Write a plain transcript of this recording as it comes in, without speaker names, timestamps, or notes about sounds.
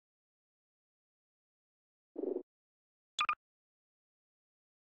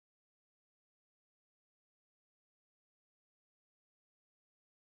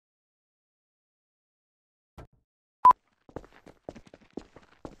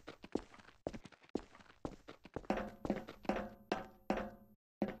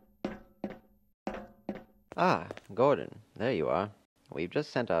Ah, Gordon, there you are. We've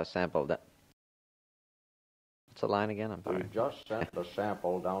just sent our sample down. What's the line again? I'm sorry. We just sent the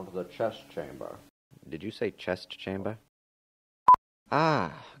sample down to the chest chamber. Did you say chest chamber?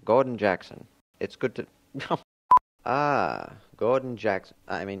 Ah, Gordon Jackson. It's good to... Gordon Jackson.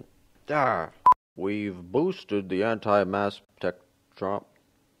 We've boosted the anti-mass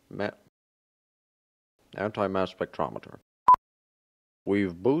spectrometer.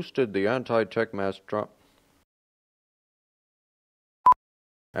 We've boosted the anti-mass spectrometer.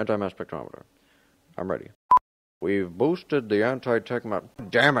 I'm ready. We've boosted the anti-mass...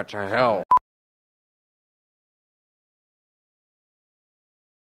 Damn it to hell!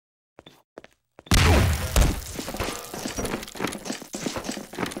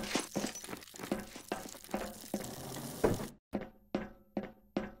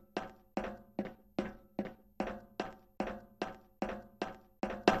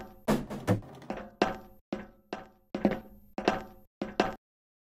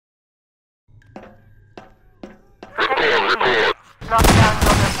 Lock down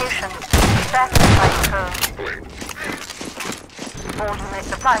your location. Back in flight code. All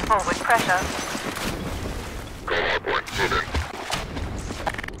units apply forward pressure.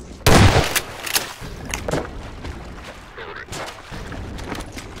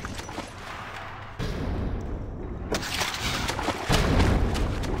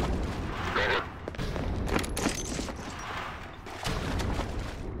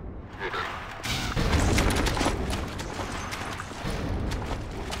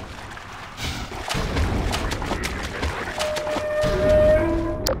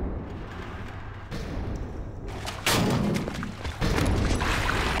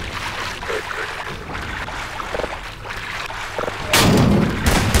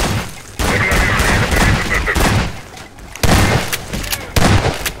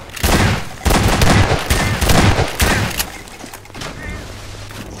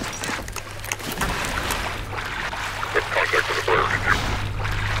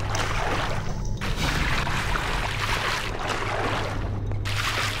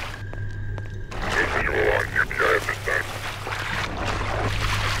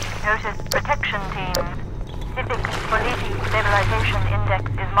 Notice protection team. Civic Politi stabilization index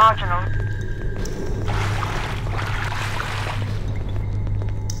is marginal.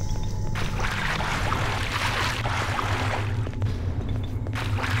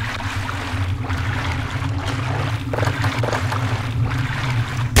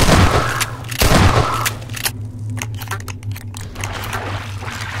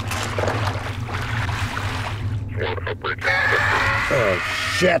 Oh,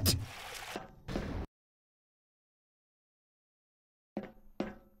 shit!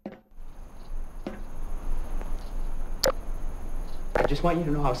 I just want you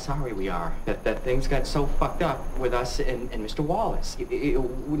to know how sorry we are that things got so fucked up with us and Mr. Wallace.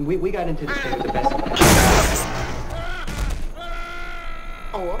 We got into this thing with the best.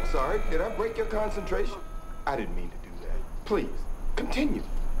 Oh, I'm sorry. Did I break your concentration? I didn't mean to do that. Please, continue.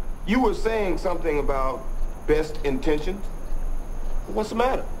 You were saying something about best intentions? What's the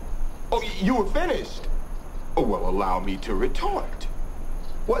matter? Oh, you were finished. Oh, well, allow me to retort.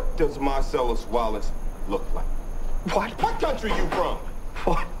 What does Marcellus Wallace look like? What country you from?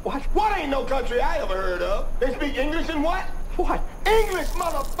 What ain't no country I ever heard of? They speak English and what? English,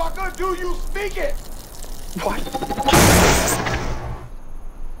 motherfucker! Do you speak it?